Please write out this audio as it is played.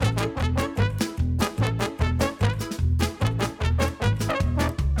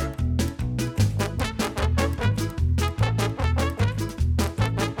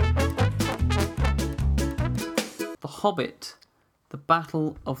Hobbit, The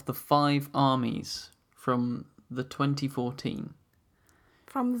Battle of the Five Armies from the 2014.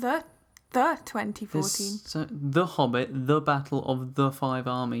 From the 2014. So, The Hobbit, The Battle of the Five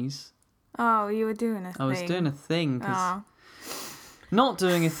Armies. Oh, you were doing a thing. I was doing a thing, because Oh. not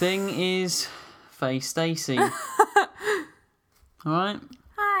doing a thing is Faye Stacey. Alright?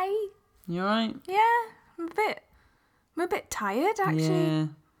 Hi. You alright? Yeah, I'm a bit tired actually. Yeah. A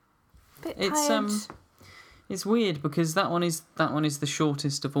bit tired. It's weird because that one is the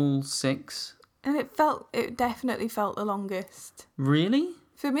shortest of all 6. And it definitely felt the longest. Really?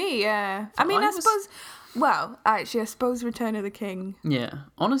 For me, yeah. I suppose Return of the King. Yeah.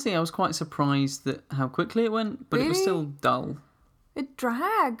 Honestly, I was quite surprised at how quickly it went, but it was still dull. It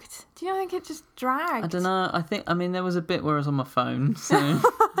dragged. Do you not think it just dragged? I don't know. There was a bit where I was on my phone, so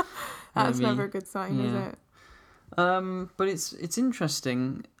That's maybe. never a good sign, is it? But it's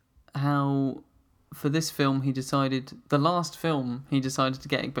interesting how for this film the last film he decided to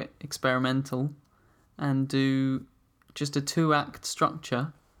get a bit experimental and do just a 2-act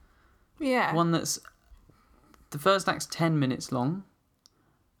structure. Yeah. One that's the first act's 10 minutes long,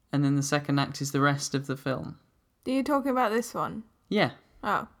 and then the second act is the rest of the film. Are you talking about this one? Yeah.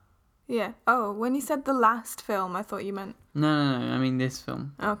 Oh. Yeah. Oh, when you said the last film, I thought you meant... No. I mean this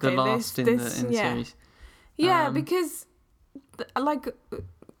film. Okay, the last in the series. Yeah, because,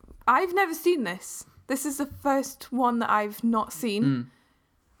 I've never seen this. This is the first one that I've not seen.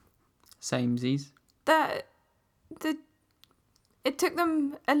 Samesies. It took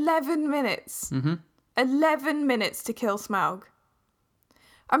them 11 minutes. Mm-hmm. 11 minutes to kill Smaug.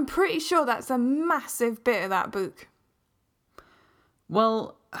 I'm pretty sure that's a massive bit of that book.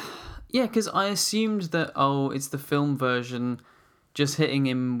 Well, yeah, because I assumed that, it's the film version, just hitting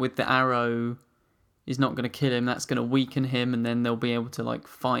him with the arrow is not going to kill him, that's going to weaken him, and then they'll be able to,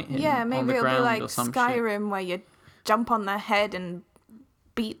 fight him on the ground or some shit. Yeah, maybe it'll be like Skyrim, where you jump on their head and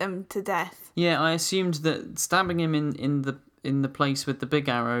beat them to death. Yeah, I assumed that stabbing him in the place with the big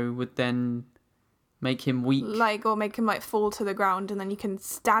arrow would then make him weak. Or make him, fall to the ground, and then you can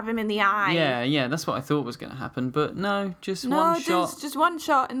stab him in the eye. Yeah, that's what I thought was going to happen, but no, just one shot. Just one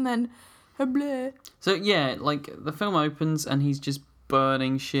shot, and then... Bleh. So, yeah, the film opens, and he's just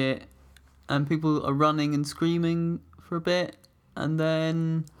burning shit, and people are running and screaming for a bit, and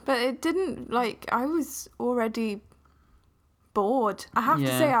then... But it didn't, I was already bored. I have to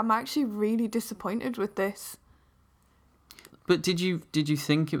say, I'm actually really disappointed with this. But did you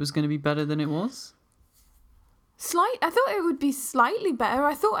think it was going to be better than it was? I thought it would be slightly better.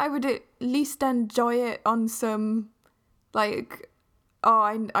 I thought I would at least enjoy it on some, I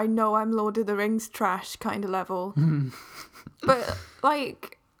know I'm Lord of the Rings trash kind of level. But,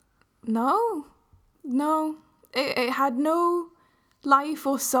 no. It had no life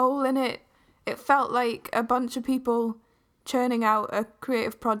or soul in it. It felt like a bunch of people churning out a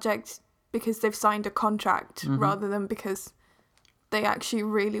creative project because they've signed a contract rather than because they actually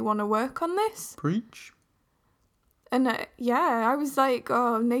really want to work on this. Preach. And I was like,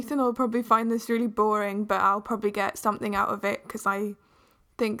 Nathan will probably find this really boring, but I'll probably get something out of it because I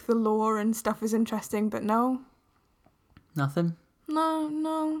think the lore and stuff is interesting, but no. Nothing?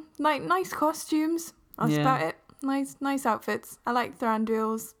 No. Nice costumes. That's about it. Nice outfits. I like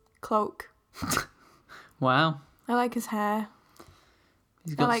Thranduil's cloak. Wow. I like his hair.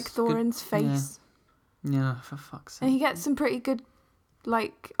 I like Thorin's face. Yeah, for fuck's sake. And he gets some pretty good,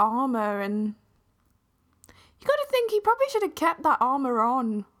 armour, and... You gotta think he probably should have kept that armour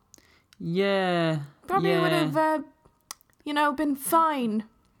on. Yeah. Probably would have, been fine.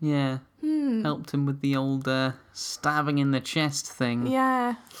 Yeah. Helped him with the old stabbing in the chest thing.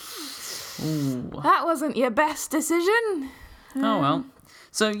 Yeah. Ooh. That wasn't your best decision. Oh, well.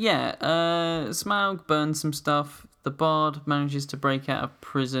 So, Smaug burns some stuff. The bard manages to break out of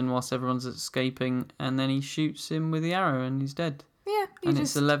prison whilst everyone's escaping, and then he shoots him with the arrow, and he's dead. Yeah,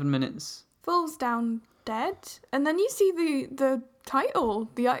 it's 11 minutes. Falls down dead, and then you see the title,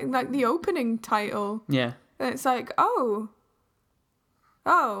 the opening title. Yeah. And it's like, oh.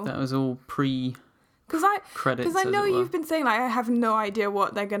 That was all credits. Because I know you've been saying I have no idea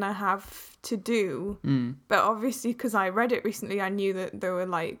what they're gonna have to do. But obviously, because I read it recently, I knew that there were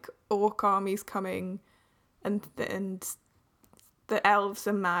orc armies coming, and the elves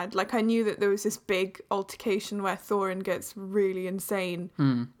are mad. I knew that there was this big altercation where Thorin gets really insane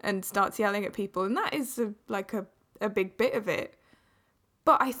and starts yelling at people, and that is a big bit of it.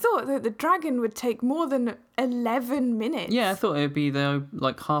 But I thought that the dragon would take more than 11 minutes. Yeah, I thought it would be though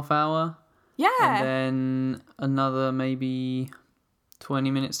half hour. Yeah. And then another maybe 20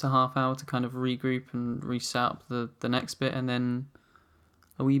 minutes to half hour to kind of regroup and reset up the next bit, and then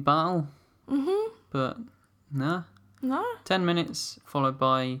a wee battle. But nah. No. 10 minutes followed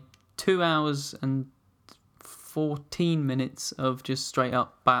by 2 hours and 14 minutes of just straight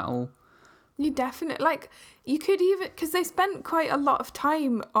up battle. You definitely, like, you could even, because they spent quite a lot of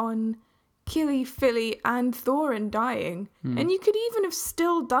time on Kili, Philly and Thorin dying, and you could even have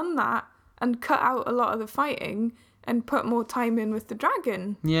still done that and cut out a lot of the fighting and put more time in with the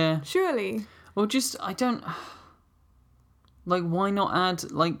dragon. Yeah. Surely. Or just, I don't, like, why not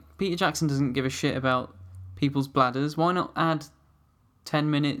add, like, Peter Jackson doesn't give a shit about people's bladders. Why not add 10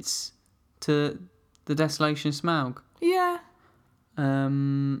 minutes to the Desolation of Smaug? Yeah.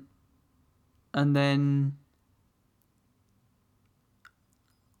 And then,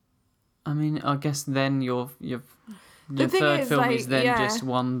 I mean, I guess then your third film is then just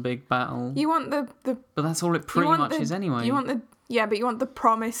one big battle. You want the but that's all it pretty much is anyway. You want but you want the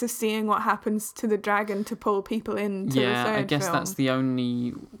promise of seeing what happens to the dragon to pull people into the third film. I guess that's the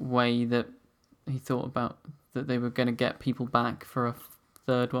only way that he thought about that they were going to get people back for a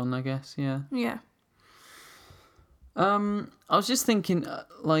third one, I guess. Yeah. Yeah. I was just thinking,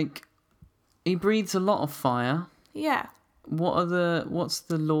 like, he breathes a lot of fire. Yeah. What's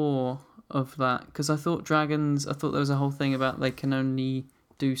the lore of that? Because I thought there was a whole thing about they can only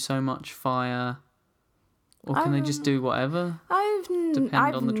do so much fire, or can they just do whatever? I've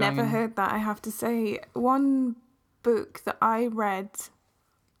never heard that, I have to say. One book that I read,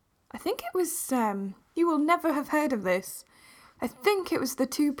 I think it was, you will never have heard of this. I think it was The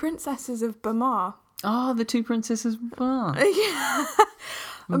Two Princesses of Bamar. Oh, The Two Princesses of Bamar. Yeah.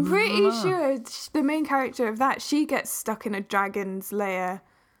 I'm pretty sure the main character of that, she gets stuck in a dragon's lair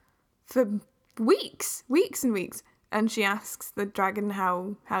for weeks and weeks, and she asks the dragon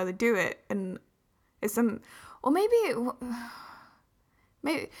how they do it, and it's maybe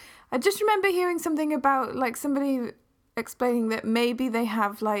I just remember hearing something about, like, somebody explaining that maybe they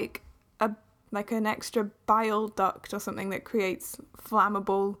have like an extra bile duct or something that creates a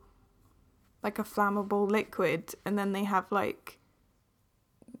flammable liquid, and then they have, like,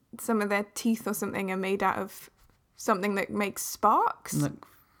 some of their teeth or something are made out of something that makes sparks. Like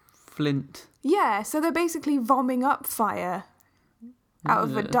flint. Yeah, so they're basically vomiting up fire out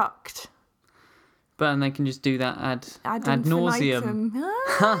of a duct. But and they can just do that ad nauseum.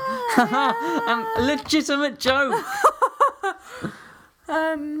 Legitimate joke.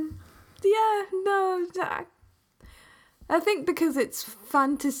 Yeah, no, I think because it's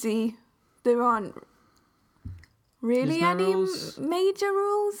fantasy, there aren't really any major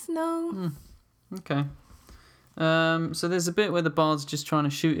rules. No. Okay. So there's a bit where the bard's just trying to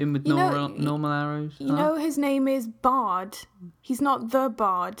shoot him with normal arrows. You know his name is Bard. He's not the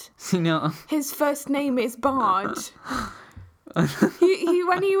Bard. His first name is Bard. he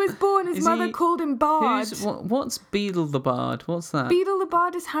when he was born, his mother called him Bard. What's Beedle the Bard? What's that? Beedle the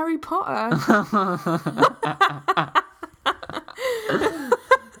Bard is Harry Potter.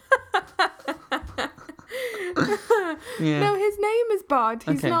 Yeah. No, his name is Bard.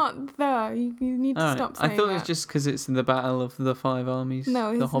 He's not the. You need to stop saying that. I thought it was just because it's in the Battle of the Five Armies.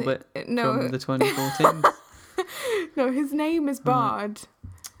 No, the Hobbit from the 2014. No, his name is Bard.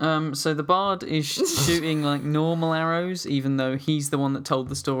 So the Bard is shooting like normal arrows, even though he's the one that told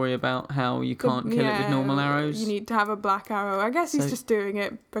the story about how you can't kill it with normal arrows. You need to have a black arrow. I guess he's just doing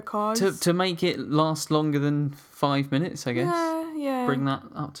it because to make it last longer than 5 minutes. I guess. Yeah. Bring that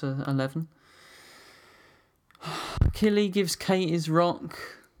up to 11. Kili gives Kate his rock.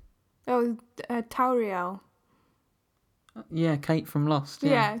 Oh, Tauriel. Yeah, Kate from Lost.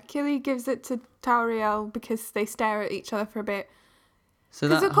 Yeah, Kili gives it to Tauriel because they stare at each other for a bit. So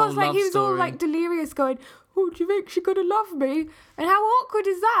because of course, like, he was all like delirious, going, "Oh, do you think she's gonna love me?" And how awkward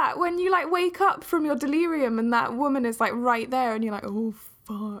is that when you like wake up from your delirium and that woman is like right there, and you're like, "Oh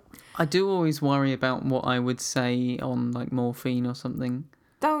fuck." I do always worry about what I would say on like morphine or something.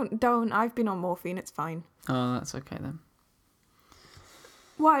 Don't. I've been on morphine. It's fine. Oh, that's okay then.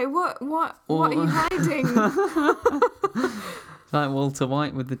 Why? What are you hiding? Like Walter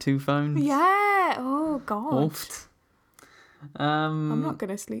White with the 2 phones. Yeah. Oh God. Oofed. I'm not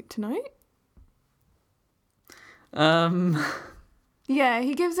gonna sleep tonight. Yeah,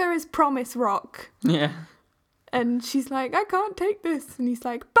 he gives her his promise rock. Yeah. And she's like, "I can't take this," and he's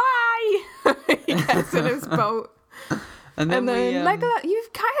like, "Bye." He gets in his boat. And then Legolas, you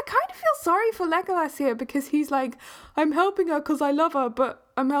kind of feel sorry for Legolas here because he's like, "I'm helping her because I love her, but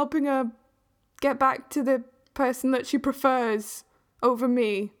I'm helping her get back to the person that she prefers over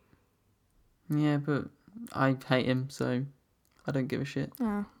me." Yeah, but I hate him, so I don't give a shit.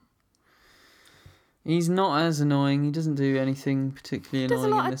 Oh. He's not as annoying. He doesn't do anything particularly annoying in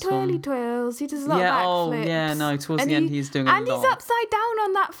this one. He does a lot of twirly-twirls. He does a lot of backflips. Yeah, no, towards the end he's doing a lot. And he's upside down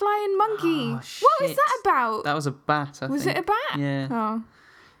on that flying monkey. Oh, what was that about? That was a bat, I think. Was it a bat? Yeah. Oh.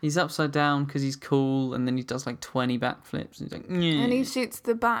 He's upside down because he's cool, and then he does like 20 backflips. And he's like, Nyeh. And he shoots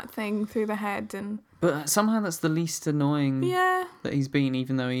the bat thing through the head. But somehow that's the least annoying that he's been,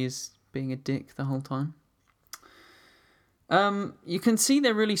 even though he is being a dick the whole time. You can see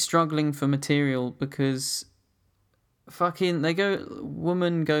they're really struggling for material because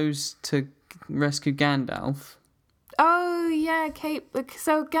woman goes to rescue Gandalf. Oh, yeah, Kate.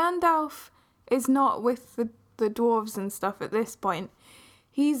 So Gandalf is not with the dwarves and stuff at this point.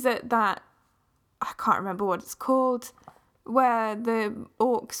 He's at that, I can't remember what it's called, where the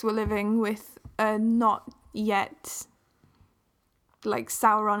orcs were living with not yet, like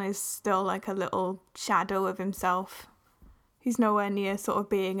Sauron is still like a little shadow of himself. He's nowhere near sort of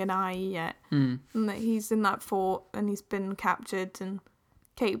being an eye yet. And that he's in that fort and he's been captured, and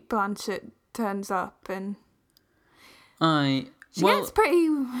Kate Blanchett turns up and she turns up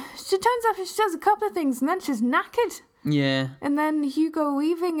and she does a couple of things and then she's knackered. Yeah. And then Hugo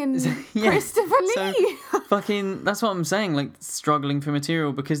Weaving and Christopher Lee. So, that's what I'm saying, like, struggling for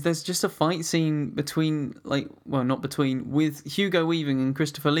material, because there's just a fight scene with Hugo Weaving and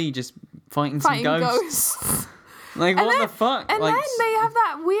Christopher Lee just fighting some ghosts. Like, what the fuck? And then they have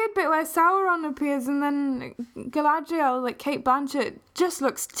that weird bit where Sauron appears and then Galadriel, like Kate Blanchett, just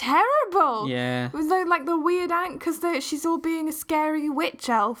looks terrible. Yeah. It was like the weird ant, because she's all being a scary witch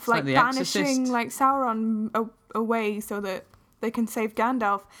elf, like banishing like Sauron away so that they can save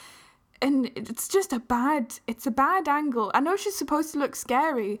Gandalf. And it's just a bad angle. I know she's supposed to look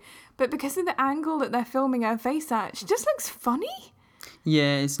scary, but because of the angle that they're filming her face at, she just looks funny.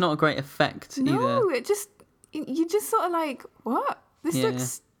 Yeah, it's not a great effect either. No, you just sort of like, what? This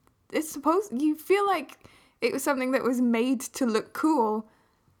looks... You feel like it was something that was made to look cool,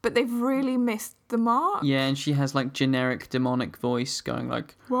 but they've really missed the mark. Yeah, and she has like generic demonic voice going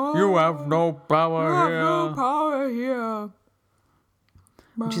like, "You have no power here. You have no power here."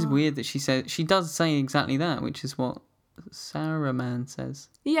 Which is weird that she does say exactly that, which is what Saruman says.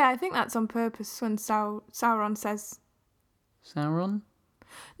 Yeah, I think that's on purpose when Sauron says... Sauron?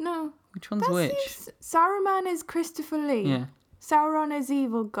 No. Which one's which? Saruman is Christopher Lee. Yeah. Sauron is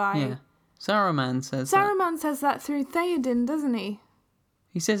evil guy. Yeah. Saruman says that. Saruman says that through Theoden, doesn't he?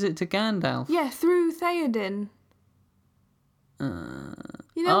 He says it to Gandalf. Yeah, through Theoden. When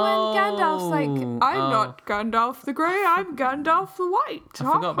Gandalf's like, I'm not Gandalf the Grey, I'm Gandalf the White.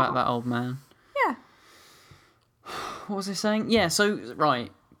 I forgot about that old man. Yeah. What was I saying? Yeah, so, right.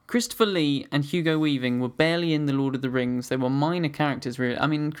 Christopher Lee and Hugo Weaving were barely in The Lord of the Rings. They were minor characters, really. I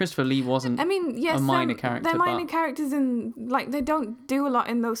mean, Christopher Lee wasn't a minor character. They're minor characters and, like, they don't do a lot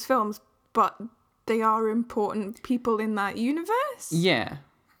in those films, but they are important people in that universe. Yeah,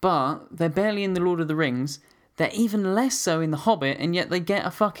 but they're barely in The Lord of the Rings. They're even less so in The Hobbit, and yet they get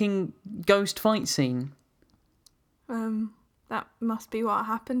a fucking ghost fight scene. That must be what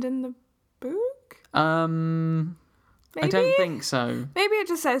happened in the book? Maybe? I don't think so. Maybe it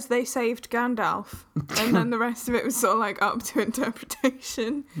just says they saved Gandalf, and then the rest of it was sort of like up to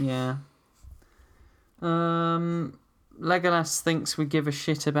interpretation. Yeah. Legolas thinks we give a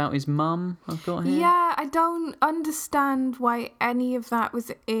shit about his mum, I've got here. Yeah, I don't understand why any of that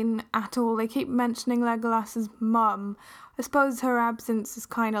was in at all. They keep mentioning Legolas's mum. I suppose her absence is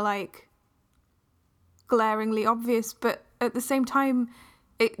kind of like glaringly obvious, but at the same time,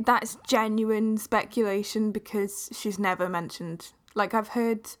 that's genuine speculation because she's never mentioned. Like, I've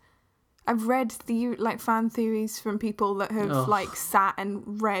read the fan theories from people that have like sat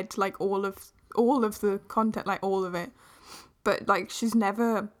and read like all of the content, like all of it, but like she's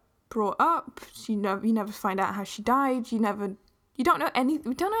never brought up. You never find out how she died. We don't know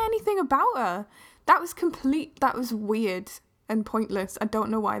anything about her. That was weird and pointless. I don't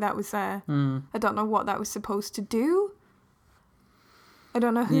know why that was there. I don't know what that was supposed to do. I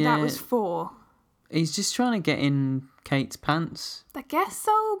don't know who that was for. He's just trying to get in Kate's pants. I guess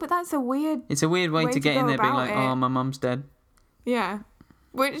so, but that's a weird... It's a weird way to get in there being like, oh, my mum's dead. Yeah.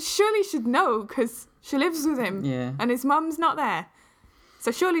 Which surely should know, because she lives with him. Yeah. And his mum's not there.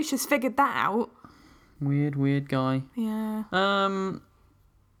 So surely she's figured that out. Weird guy. Yeah.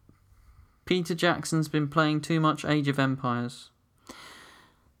 Peter Jackson's been playing too much Age of Empires.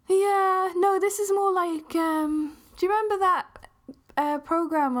 Yeah. No, this is more like... do you remember that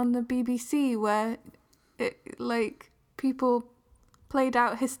program on the BBC where people played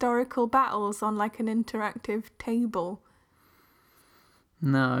out historical battles on like an interactive table?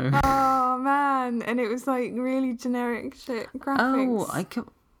 No. Oh man, and it was like really generic shit graphics.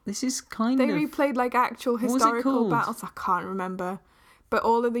 this is kind they of... They replayed, like, actual historical battles. I can't remember. But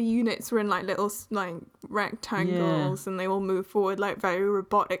all of the units were in, like, little, like, rectangles, and they all moved forward, like, very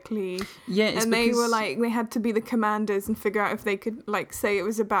robotically. Yeah, and they were, like, they had to be the commanders and figure out if they could, like, say it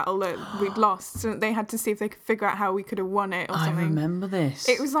was a battle that we'd lost. So they had to see if they could figure out how we could have won it or something. I remember this.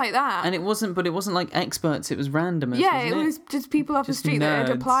 It was like that. And it wasn't like experts, it was randomers, it was just people off the street that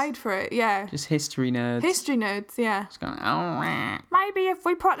had applied for it, yeah. Just history nerds. History nerds, yeah. Just going, oh, maybe if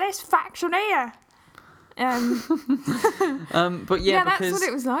we put this faction here... but yeah, that's what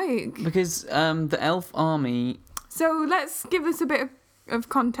it was like. Because the elf army... So let's give this a bit of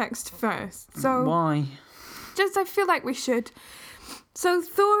context first. So why? Just, I feel like we should. So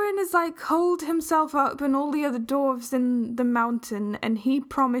Thorin has, like, holed himself up and all the other dwarves in the mountain, and he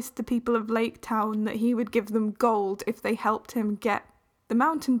promised the people of Lake Town that he would give them gold if they helped him get the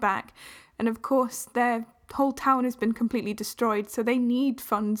mountain back. And of course, their whole town has been completely destroyed, so they need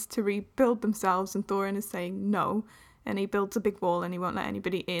funds to rebuild themselves, and Thorin is saying no, and he builds a big wall and he won't let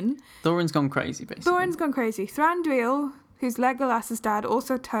anybody in. Thorin's gone crazy, basically. Thorin's gone crazy. Thranduil, who's Legolas's dad,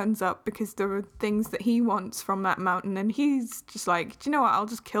 also turns up because there are things that he wants from that mountain, and he's just like, do you know what, I'll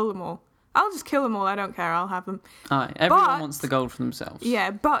just kill them all. I don't care, I'll have them. Aye, everyone wants the gold for themselves.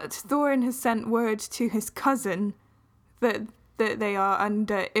 Yeah, but Thorin has sent word to his cousin that they are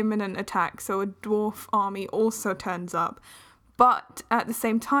under imminent attack, so a dwarf army also turns up. But at the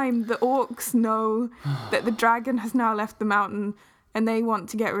same time, the orcs know that the dragon has now left the mountain, and they want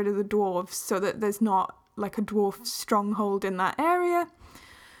to get rid of the dwarves so that there's not, like, a dwarf stronghold in that area.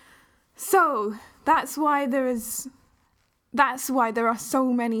 So that's why there are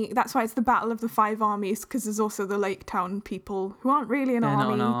so many. That's why it's the Battle of the Five Armies, because there's also the Lake Town people who aren't really an army.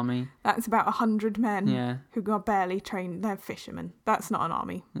 They're not an army. That's about 100 men who are barely trained. They're fishermen. That's not an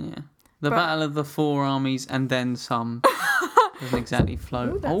army. Yeah. The Battle of the Four Armies and then some. Doesn't exactly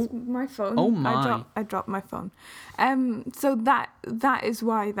float. Ooh, that's my phone. Oh my! I dropped my phone. So that is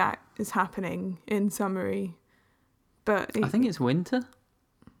why that is happening in summary. But I think it's winter,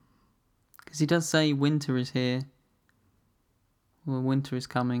 because he does say winter is here. Well, winter is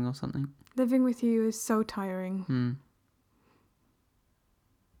coming or something. Living with you is so tiring.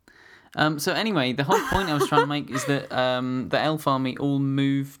 So anyway, the whole point I was trying to make is that the elf army all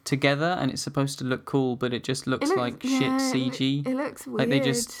move together, and it's supposed to look cool, but it just looks like shit CG. It looks weird. Like they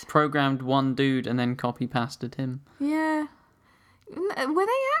just programmed one dude and then copy-pasted him. Yeah. Were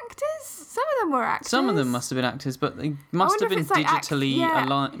they actors? Some of them were actors. Some of them must have been actors, but they must have been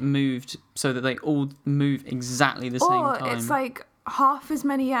digitally moved so that they all move exactly the same time. Or it's like half as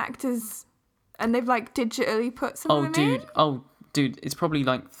many actors, and they've, like, digitally put some of them in. Oh, dude, it's probably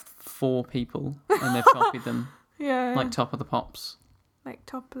like 4 people, and they've copied them. Yeah. Like Top of the Pops. Like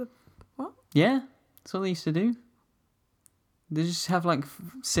Top of the... What? Yeah, that's what they used to do. They just have, like,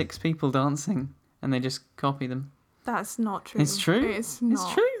 6 people dancing, and they just copy them. That's not true. It's true. It's not.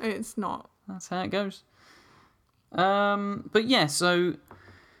 It's true. It's not. That's how it goes. But yeah, so...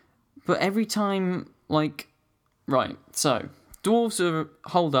 But every time, like... Right, so... Dwarves are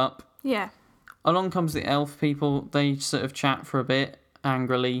holed up. Yeah. Along comes the elf people. They sort of chat for a bit,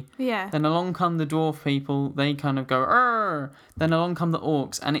 angrily. Yeah. Then along come the dwarf people. They kind of go, "Arr!" Then along come the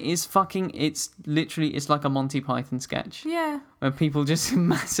orcs. And it's like a Monty Python sketch. Yeah. Where people just,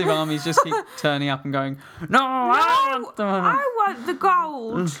 massive armies just keep turning up and going, "No, I want the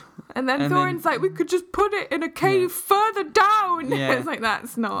gold." And then Thorin's like, "We could just put it in a cave further down." Yeah. It's like,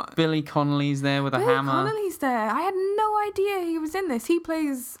 that's not. Billy Connolly's there with a hammer. Billy Connolly's there. I had no idea he was in this. He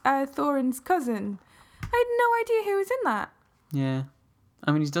plays Thorin's cousin. I had no idea he was in that. Yeah.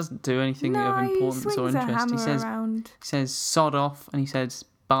 I mean, he doesn't do anything of importance or interest. He says sod off, and he says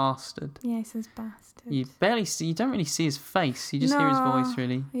bastard. Yeah, he says bastard. You don't really see his face. You just hear his voice,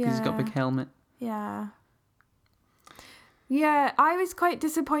 really, because he's got a big helmet. Yeah. Yeah, I was quite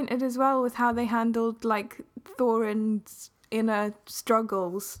disappointed as well with how they handled, like, Thorin's inner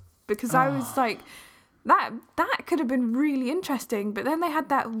struggles, because I was like, that could have been really interesting, but then they had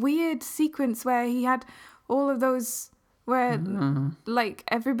that weird sequence where he had all of those where like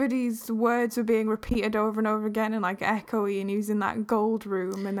everybody's words were being repeated over and over again and like echoey, and he was in that gold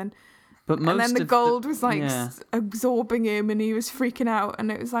room, and then the gold was like absorbing him, and he was freaking out, and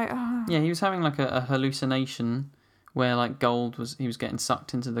it was like he was having like a hallucination where like he was getting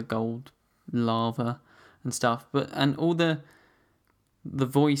sucked into the gold lava and stuff, and all the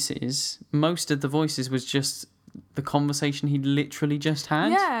voices, most of the voices was just the conversation he literally just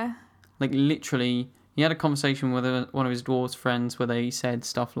had. Yeah. Like literally, he had a conversation with one of his dwarves friends where they said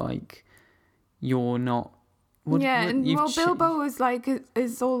stuff like, "You're not." Bilbo was like,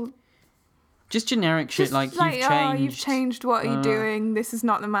 is all Just generic shit just like you've changed. Oh, you've changed. What are you doing? This is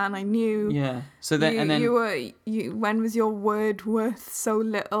not the man I knew. Yeah. So then, when was your word worth so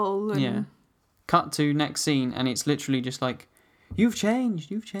little? And... Yeah. Cut to next scene, and it's literally just like, you've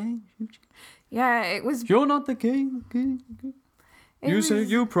changed. Yeah, it was. You're not the king. Said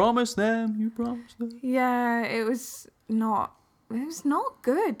you promised them. Yeah, it was not. It was not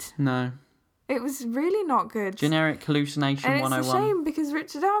good. No. It was really not good. Generic hallucination 101. And it's a shame because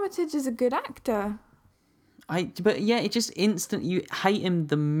Richard Armitage is a good actor. But yeah, it just instant. You hate him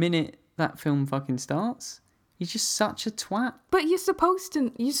the minute that film fucking starts. He's just such a twat. But you're supposed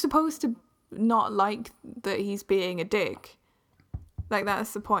to not like that he's being a dick. Like,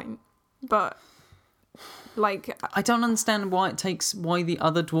 that's the point. But like, I don't understand why the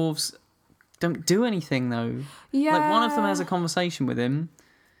other dwarves don't do anything though. Yeah. Like, one of them has a conversation with him.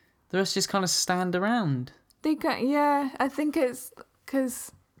 The rest just kind of stand around. I think it's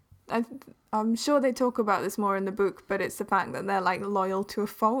because I'm sure they talk about this more in the book, but it's the fact that they're like loyal to a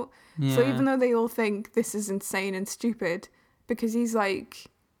fault. Yeah. So even though they all think this is insane and stupid, because he's like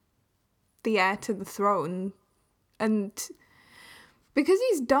the heir to the throne, and because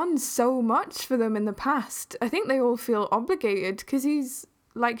he's done so much for them in the past, I think they all feel obligated because he's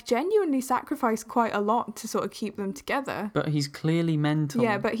like genuinely sacrificed quite a lot to sort of keep them together. But he's clearly mental.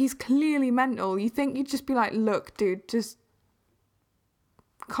 Yeah, but he's clearly mental. You think you'd just be like, look, dude, just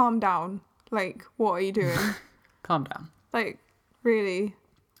calm down. Like, what are you doing? Calm down. Like, really,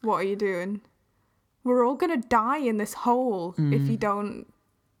 what are you doing? We're all gonna die in this hole if you don't.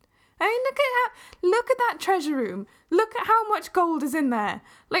 I mean, look at that treasure room. Look at how much gold is in there.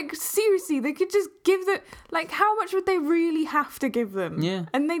 Like, seriously, they could just give like, how much would they really have to give them? Yeah.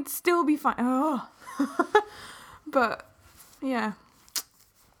 And they'd still be fine. Oh. But, yeah.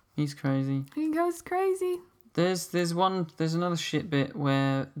 He's crazy. He goes crazy. There's another shit bit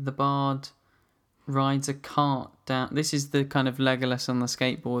where the bard rides a cart down. This is the kind of Legolas on the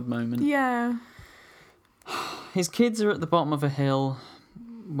skateboard moment. Yeah. His kids are at the bottom of a hill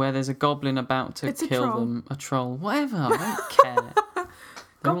where there's a goblin about to kill them. A troll. Whatever, I don't care.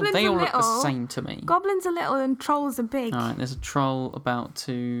 They all look the same to me. Goblins are little and trolls are big. Alright, there's a troll about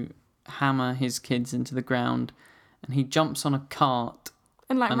to hammer his kids into the ground, and he jumps on a cart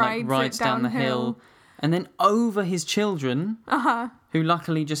and rides down the hill. And then over his children, who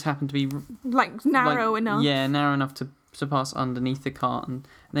luckily just happen to be like narrow enough. Yeah, narrow enough to pass underneath the cart, and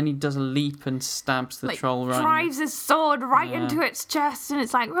then he does a leap and stabs the troll right. Drives his sword right into its chest, and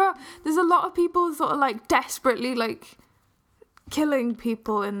it's like, there's a lot of people sort of like desperately like killing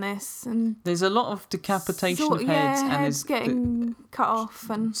people in this, and there's a lot of decapitation of heads, and heads getting cut off,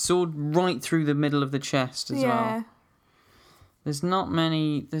 and sword right through the middle of the chest as well. There's not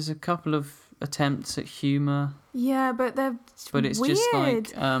many. There's a couple of attempts at humour. Yeah, but it's weird. Just like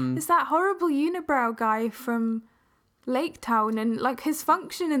it's that horrible unibrow guy from Lake Town, and like his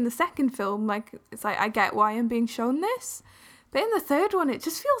function in the second film, like it's like I get why I'm being shown this, but in the third one it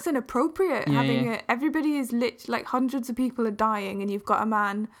just feels inappropriate everybody is like hundreds of people are dying, and you've got a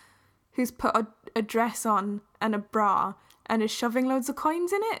man who's put a dress on and a bra and is shoving loads of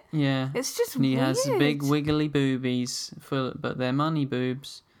coins in it. Yeah, it's just and he weird. has big wiggly boobies, but they're money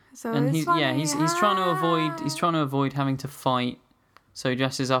boobs. So and he's trying to avoid having to fight, so he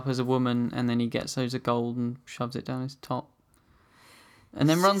dresses up as a woman, and then he gets loads of gold and shoves it down his top, and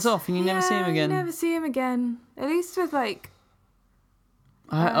then runs off, and you never see him again. You never see him again. At least with like,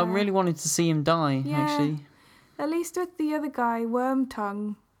 I really wanted to see him die. Actually, at least with the other guy,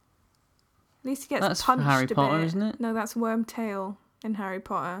 Wormtongue. At least he gets that's punched Harry a Potter, bit. Isn't it? No, that's Wormtail in Harry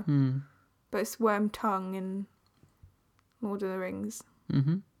Potter. But it's Wormtongue in Lord of the Rings.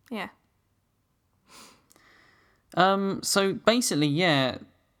 Mm-hmm. Yeah. So basically,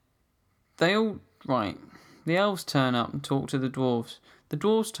 they all the elves turn up and talk to the dwarves. The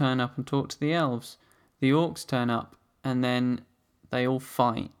dwarves turn up and talk to the elves. The orcs turn up, and then they all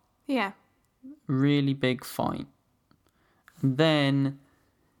fight. Yeah. Really big fight. And then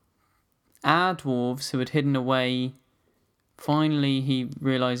our dwarves, who had hidden away, finally he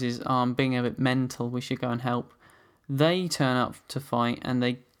realises, I'm being a bit mental, we should go and help. They turn up to fight, and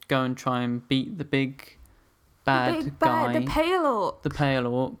they go and try and beat the big bad guy. The pale orc. The pale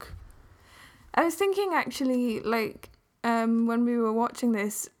orc. I was thinking actually, like, when we were watching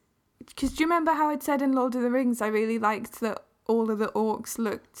this, because do you remember how I'd said in Lord of the Rings I really liked that all of the orcs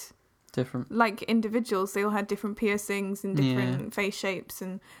looked different, like individuals. They all had different piercings and different face shapes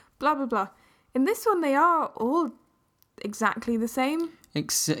and blah blah blah. In this one, they are all exactly the same.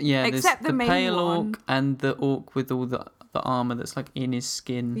 Except the main pale one. orc and the orc with all the armor that's like in his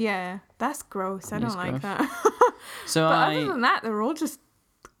skin. Yeah, that's gross. I don't like that. So but other than that, they're all just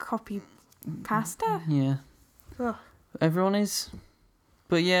copy Pasta? Yeah. Ugh. Everyone is.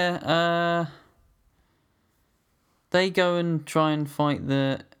 But yeah, they go and try and fight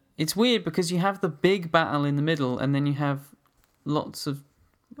the... It's weird because you have the big battle in the middle and then you have lots of...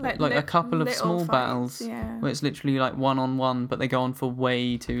 Like a couple of small fights, battles where it's literally like 1-on-1, but they go on for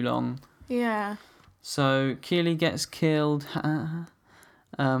way too long. Yeah. So Keely gets killed.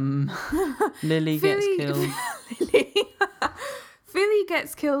 Lily gets killed. Philly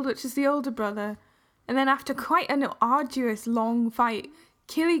gets killed, which is the older brother. And then after quite an arduous, long fight,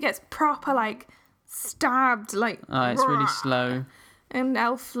 Keely gets proper, like, stabbed, like... Oh, it's really slow. And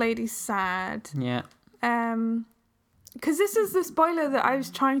Elf Lady's sad. Yeah. Because this is the spoiler that I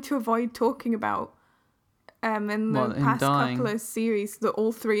was trying to avoid talking about in the past couple of series, that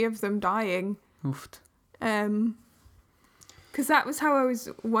all three of them dying. Oofed. Because that was how I was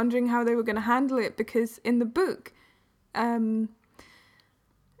wondering how they were going to handle it, because in the book...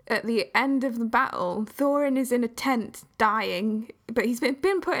 at the end of the battle, Thorin is in a tent dying, but he's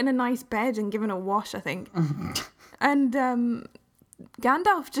been put in a nice bed and given a wash, I think. And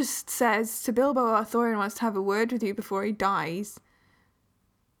Gandalf just says to Bilbo, Thorin wants to have a word with you before he dies.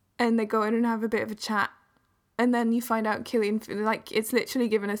 And they go in and have a bit of a chat. And then you find out Keely and Philly, like, it's literally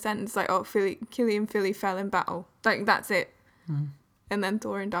given a sentence like, oh, Keely and Philly fell in battle. Like, that's it. And then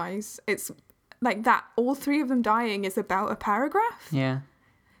Thorin dies. It's like that. All three of them dying is about a paragraph. Yeah.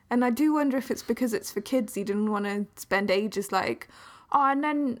 And I do wonder if it's because it's for kids. He didn't want to spend ages like, oh,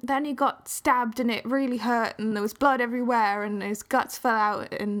 and then he got stabbed and it really hurt and there was blood everywhere and his guts fell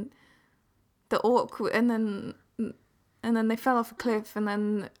out and the orc and then they fell off a cliff and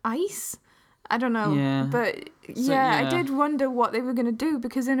then ice. I don't know. Yeah. But I did wonder what they were going to do,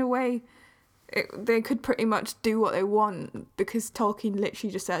 because in a way they could pretty much do what they want, because Tolkien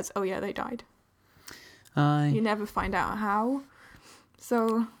literally just says, oh yeah, they died. Aye. You never find out how.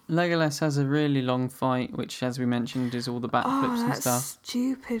 So Legolas has a really long fight, which, as we mentioned, is all the backflips and stuff. That's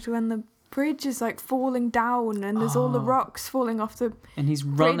stupid when the bridge is like falling down and there's all the rocks falling off the and he's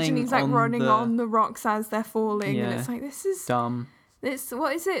running bridge and he's like running on the rocks as they're falling, and it's like, this is dumb.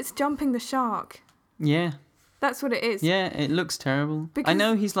 What is it? It's jumping the shark. Yeah. That's what it is. Yeah, it looks terrible. I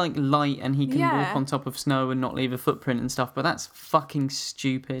know he's like light and he can walk on top of snow and not leave a footprint and stuff, but that's fucking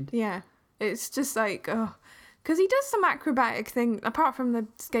stupid. Yeah. It's just like, oh. Because he does some acrobatic thing, apart from the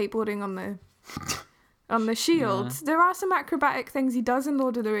skateboarding on the shield. Yeah. There are some acrobatic things he does in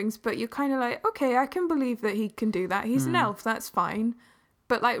Lord of the Rings, but you're kind of like, okay, I can believe that he can do that. He's an elf, that's fine.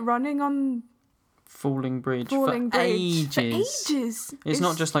 But like running on... Falling bridge for ages. It's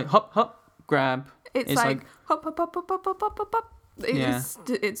not just like hop, hop, grab. It's like hop, hop, hop, hop, hop, hop, hop, hop, hop.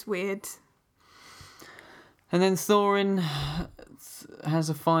 It's weird. And then Thorin has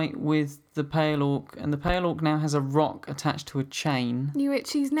a fight with the Pale Orc, and the Pale Orc now has a rock attached to a chain.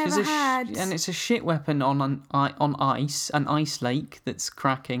 Which he's never had. And it's a shit weapon on ice, an ice lake that's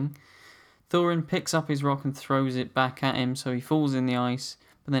cracking. Thorin picks up his rock and throws it back at him, so he falls in the ice,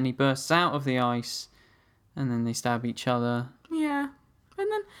 but then he bursts out of the ice, and then they stab each other. Yeah.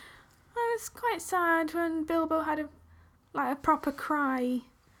 And then I was quite sad when Bilbo had a proper cry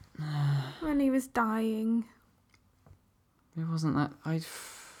when he was dying. It wasn't that...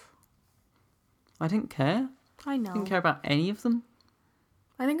 I didn't care. I know. I didn't care about any of them.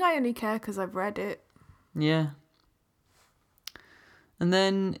 I think I only care because I've read it. Yeah. And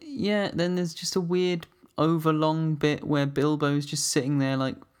then, then there's just a weird overlong bit where Bilbo's just sitting there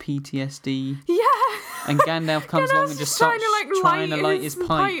like PTSD. Yeah. And Gandalf comes along and just starts trying to light his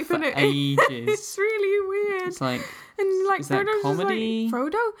pipe for ages. It's really weird. It's like, and like is that Frodo's comedy? Just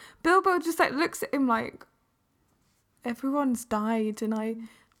like, Frodo? Bilbo just like looks at him like, everyone's died, and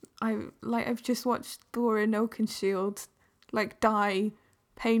I've just watched Thorin Oakenshield like die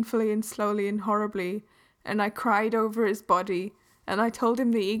painfully and slowly and horribly, and I cried over his body, and I told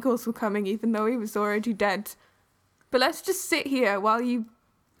him the eagles were coming even though he was already dead. But let's just sit here while you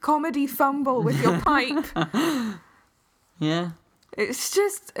comedy fumble with your pipe. Yeah. It's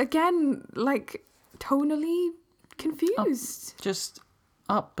just, again, like, tonally confused. Just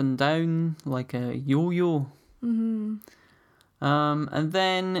up and down like a yo-yo. Mm-hmm. And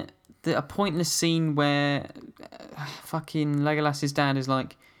then a pointless scene where fucking Legolas's dad is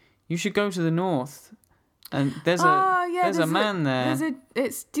like, you should go to the north. And there's a man there.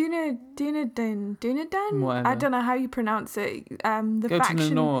 It's Dunedain. Whatever. I don't know how you pronounce it. Go to the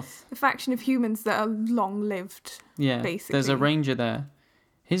north. The faction of humans that are long lived. Yeah. Basically. There's a ranger there.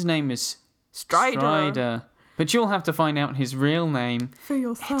 His name is Strider. But you'll have to find out his real name for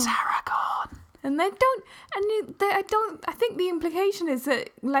yourself. It's Aragorn. And I think the implication is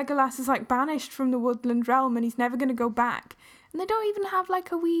that Legolas is like banished from the woodland realm and he's never going to go back. And they don't even have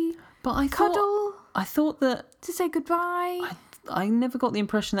like a wee But I thought that to say goodbye. I never got the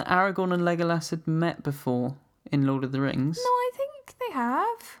impression that Aragorn and Legolas had met before in Lord of the Rings. No, I think they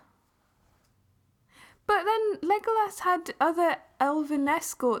have. But then Legolas had other elven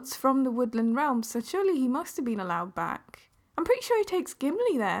escorts from the Woodland Realms, so surely he must have been allowed back. I'm pretty sure he takes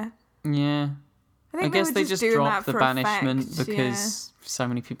Gimli there. Yeah. I guess they just dropped the banishment effect, because so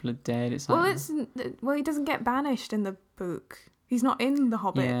many people are dead. It's like, well, he doesn't get banished in the book. He's not in The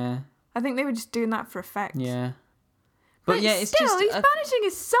Hobbit. Yeah. I think they were just doing that for effect. Yeah. But yeah, it's still, he's banishing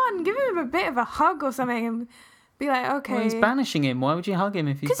his son. Give him a bit of a hug or something and be like, okay. Well, he's banishing him. Why would you hug him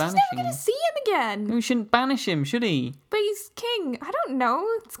if he's banishing him? Because he's never going to see him again. We shouldn't banish him, should he? But he's king. I don't know.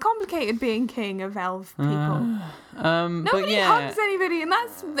 It's complicated being king of elf people. Nobody hugs anybody, and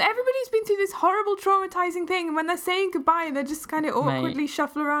everybody's been through this horrible, traumatizing thing. And when they're saying goodbye, they're just kind of awkwardly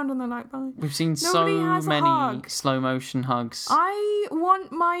shuffle around, and they're like, bye. We've seen so many slow motion hugs. I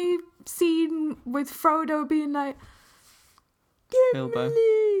want my scene with Frodo being like, Gimli.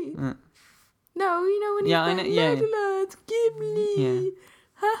 Bilbo. No, you know when he's like, Legolas, Gimli.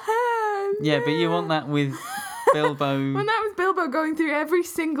 Yeah, but you want that with Bilbo. Well, that was Bilbo going through every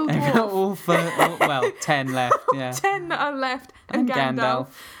single dwarf. 10 left, yeah. 10 that are left. And Gandalf.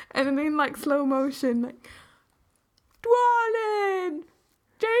 And then in like slow motion, like, Dwalin!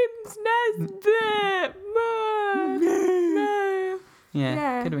 James Nesbitt!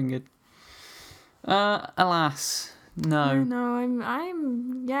 Yeah, could have been good. Alas, no. No, I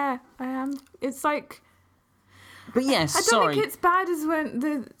am. It's like... But yes, I don't think it's bad as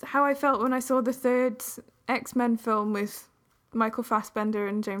how I felt when I saw the third X-Men film with Michael Fassbender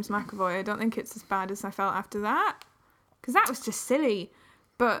and James McAvoy. I don't think it's as bad as I felt after that. Because that was just silly.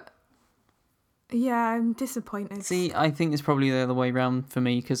 But, yeah, I'm disappointed. See, I think it's probably the other way around for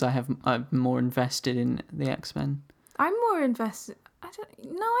me because I'm more invested in the X-Men. I'm more invested... I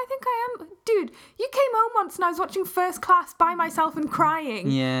think I am. Dude, you came home once and I was watching First Class by myself and crying.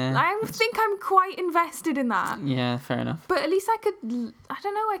 Yeah. I think I'm quite invested in that. Yeah, fair enough. But at least I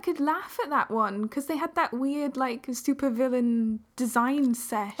could laugh at that one because they had that weird, like, supervillain design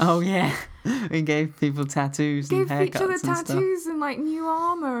sesh. Oh, yeah. We gave people tattoos and haircuts each other tattoos and, like, new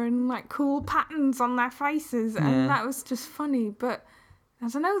armour and, like, cool patterns on their faces. And that was just funny. But, I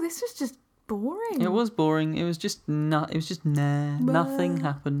don't know, this was just boring. It was boring. It was just nothing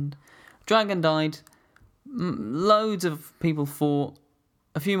happened. Dragon died. Loads of people fought.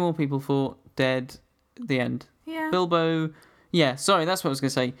 A few more people fought. Dead. The end. Yeah. Bilbo. Yeah. Sorry, that's what I was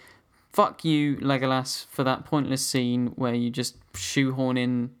gonna say. Fuck you, Legolas, for that pointless scene where you just shoehorn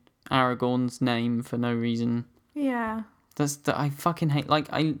in Aragorn's name for no reason. Yeah. I fucking hate. Like,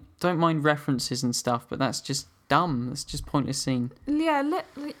 I don't mind references and stuff, but that's just dumb. It's just pointless scene. Yeah.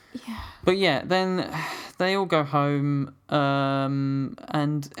 But yeah, then they all go home,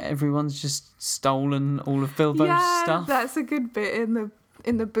 and everyone's just stolen all of Bilbo's stuff. Yeah, that's a good bit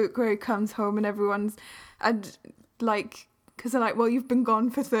in the book where he comes home and everyone's like, because they're like, well, you've been gone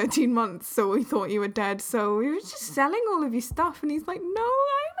for 13 months, so we thought you were dead. So we were just selling all of your stuff, and he's like, no,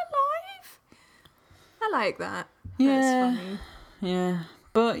 I'm alive. I like that. Yeah, that's funny. Yeah.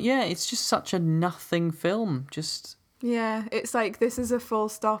 But yeah, it's just such a nothing film. Yeah, it's like this is a full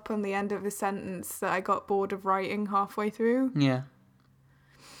stop on the end of a sentence that I got bored of writing halfway through. Yeah.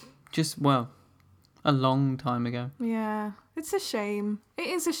 A long time ago. Yeah, it's a shame. It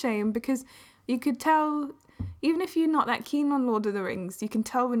is a shame because you could tell, even if you're not that keen on Lord of the Rings, you can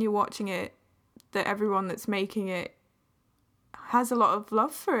tell when you're watching it that everyone that's making it has a lot of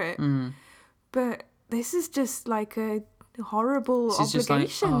love for it. Mm. But this is just like a horrible obligation. Just like,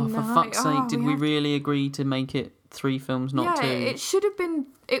 oh, for fuck's sake, did we really agree to make it 3 films, not 2? Yeah, it should have been.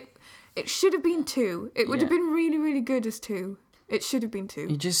 It should have been 2. It would have been really, really good as 2. It should have been 2.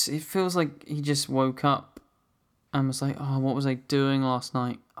 It feels like he just woke up and was like, oh, what was I doing last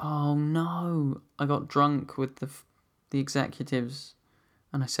night? Oh no, I got drunk with the executives,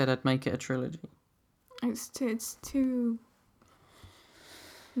 and I said I'd make it a trilogy. It's too.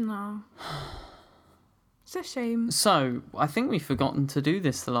 No. It's a shame. So, I think we've forgotten to do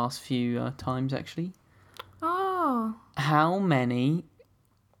this the last few times, actually. Oh. How many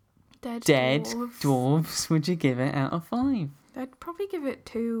dead dwarves would you give it out of 5? I'd probably give it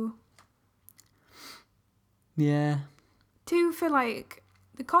 2. Yeah. 2 for, like,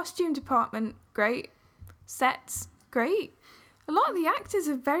 the costume department, great. Sets, great. A lot of the actors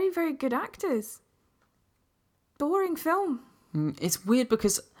are very, very good actors. Boring film. It's weird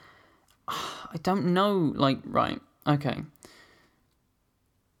because I don't know, like, right, okay.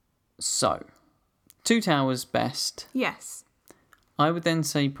 So, Two Towers best. Yes. I would then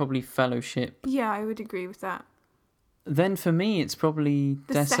say probably Fellowship. Yeah, I would agree with that. Then for me, it's probably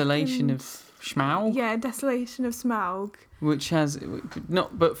Desolation of Smaug. Yeah, Desolation of Smaug. Which has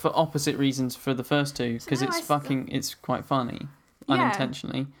but for opposite reasons for the first two, because it's quite funny,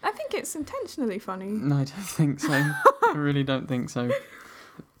 unintentionally. I think it's intentionally funny. No, I don't think so. I really don't think so.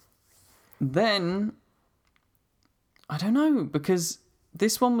 Then I don't know, because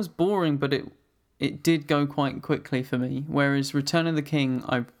this one was boring, but it did go quite quickly for me. Whereas Return of the King,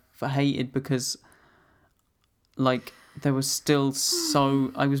 I hated because, like, there was still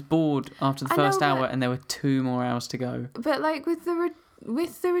I was bored after the first hour, and there were 2 more hours to go. But like with the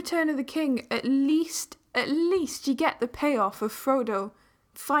Return of the King, at least you get the payoff of Frodo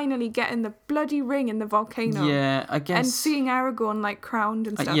finally getting the bloody ring in the volcano. Yeah, I guess. And seeing Aragorn like crowned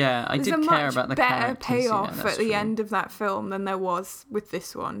and stuff. Yeah, I did care about the characters. There's a much better payoff at the end of that film than there was with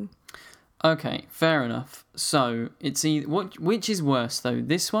this one. Okay, fair enough. So it's either which is worse though,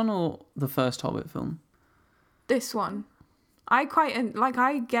 this one or the first Hobbit film? This one. I quite enjoy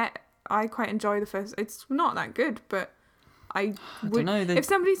the first. It's not that good, but I would. Don't know, if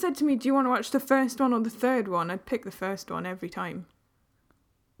somebody said to me, "Do you want to watch the first one or the third one?" I'd pick the first one every time.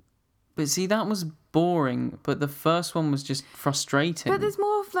 But see, that was boring. But the first one was just frustrating. But there's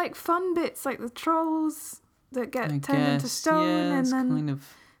more of like fun bits, like the trolls that get turned into stone, and then kind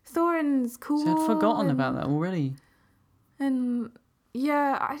of Thorin's cool. So I'd forgotten about that already. And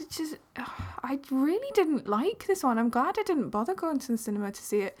yeah, I really didn't like this one. I'm glad I didn't bother going to the cinema to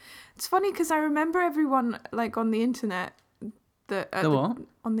see it. It's funny because I remember everyone like on the internet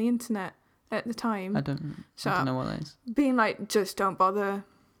on the internet at the time. I don't know what that is. Being like, just don't bother.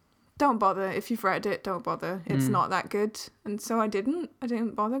 Don't bother. If you've read it, don't bother. It's not that good. And so I didn't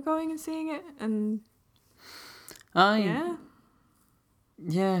bother going and seeing it. And yeah.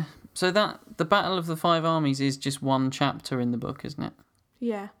 So the Battle of the Five Armies is just one chapter in the book, isn't it?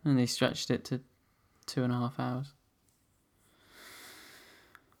 Yeah. And they stretched it to 2.5 hours.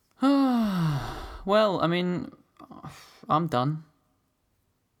 Well, I mean, I'm done.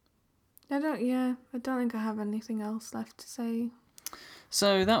 I don't think I have anything else left to say.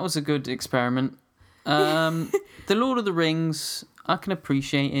 So that was a good experiment. The Lord of the Rings, I can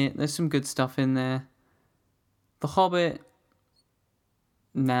appreciate it. There's some good stuff in there. The Hobbit,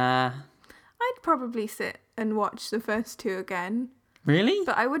 nah. I'd probably sit and watch the first 2 again. Really?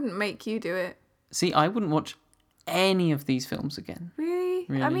 But I wouldn't make you do it. See, I wouldn't watch any of these films again. Really?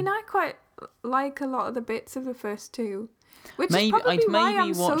 I mean, I quite like a lot of the bits of the first 2. Which is probably why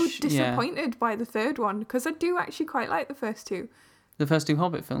I'm so disappointed by the third one, because I do actually quite like the first 2. The first 2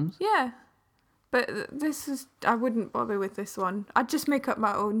 Hobbit films? Yeah. But I wouldn't bother with this one. I'd just make up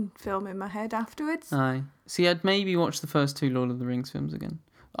my own film in my head afterwards. Aye. See, I'd maybe watch the first 2 Lord of the Rings films again.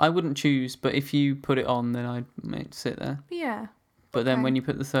 I wouldn't choose, but if you put it on, then I'd sit there. Yeah. But then when you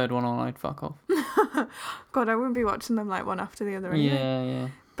put the third one on, I'd fuck off. God, I wouldn't be watching them like one after the other anyway. Yeah.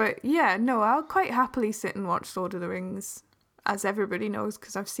 But yeah, no, I'll quite happily sit and watch Lord of the Rings, as everybody knows,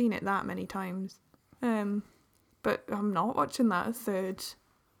 because I've seen it that many times. But I'm not watching that third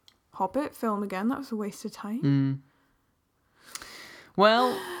Hobbit film again. That was a waste of time.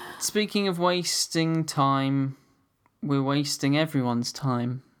 Well, speaking of wasting time, we're wasting everyone's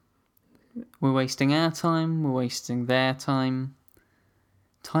time. We're wasting our time. We're wasting their time.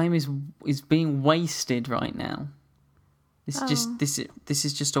 Time is being wasted right now. This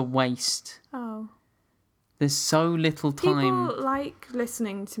is just a waste. Oh. There's so little time. People like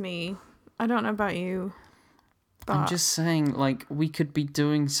listening to me. I don't know about you. But I'm just saying, like, we could be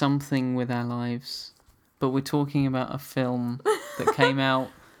doing something with our lives, but we're talking about a film that came out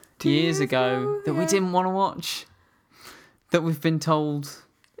years ago that we didn't want to watch, that we've been told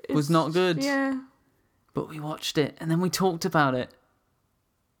was not good. Yeah. But we watched it, and then we talked about it.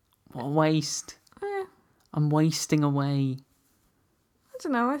 What a waste. I'm wasting away. I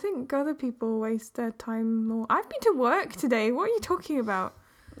don't know, I think other people waste their time more. I've been to work today. What are you talking about?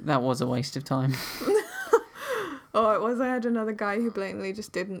 That was a waste of time. Oh, it was. I had another guy who blatantly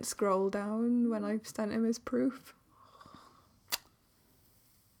just didn't scroll down when I sent him his proof.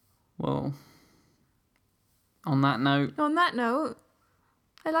 Well, on that note,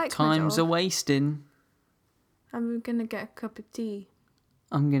 I like time's a wasting. I'm gonna get a cup of tea.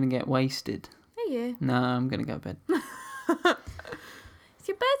 I'm gonna get wasted. Hey, yeah. No, I'm gonna go to bed. It's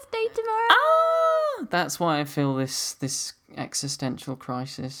your birthday tomorrow. Ah! That's why I feel this existential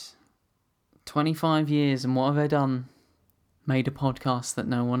crisis. 25 years, and what have I done? Made a podcast that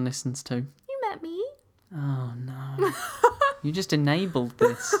no one listens to. You met me. Oh, no. You just enabled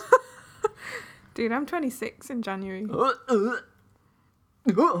this. Dude, I'm 26 in January. It's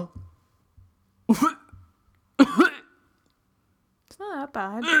not that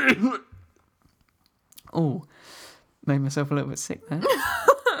bad. Oh, Made myself a little bit sick there.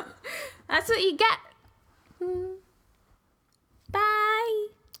 That's what you get. Bye.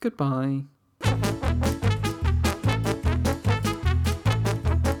 Goodbye.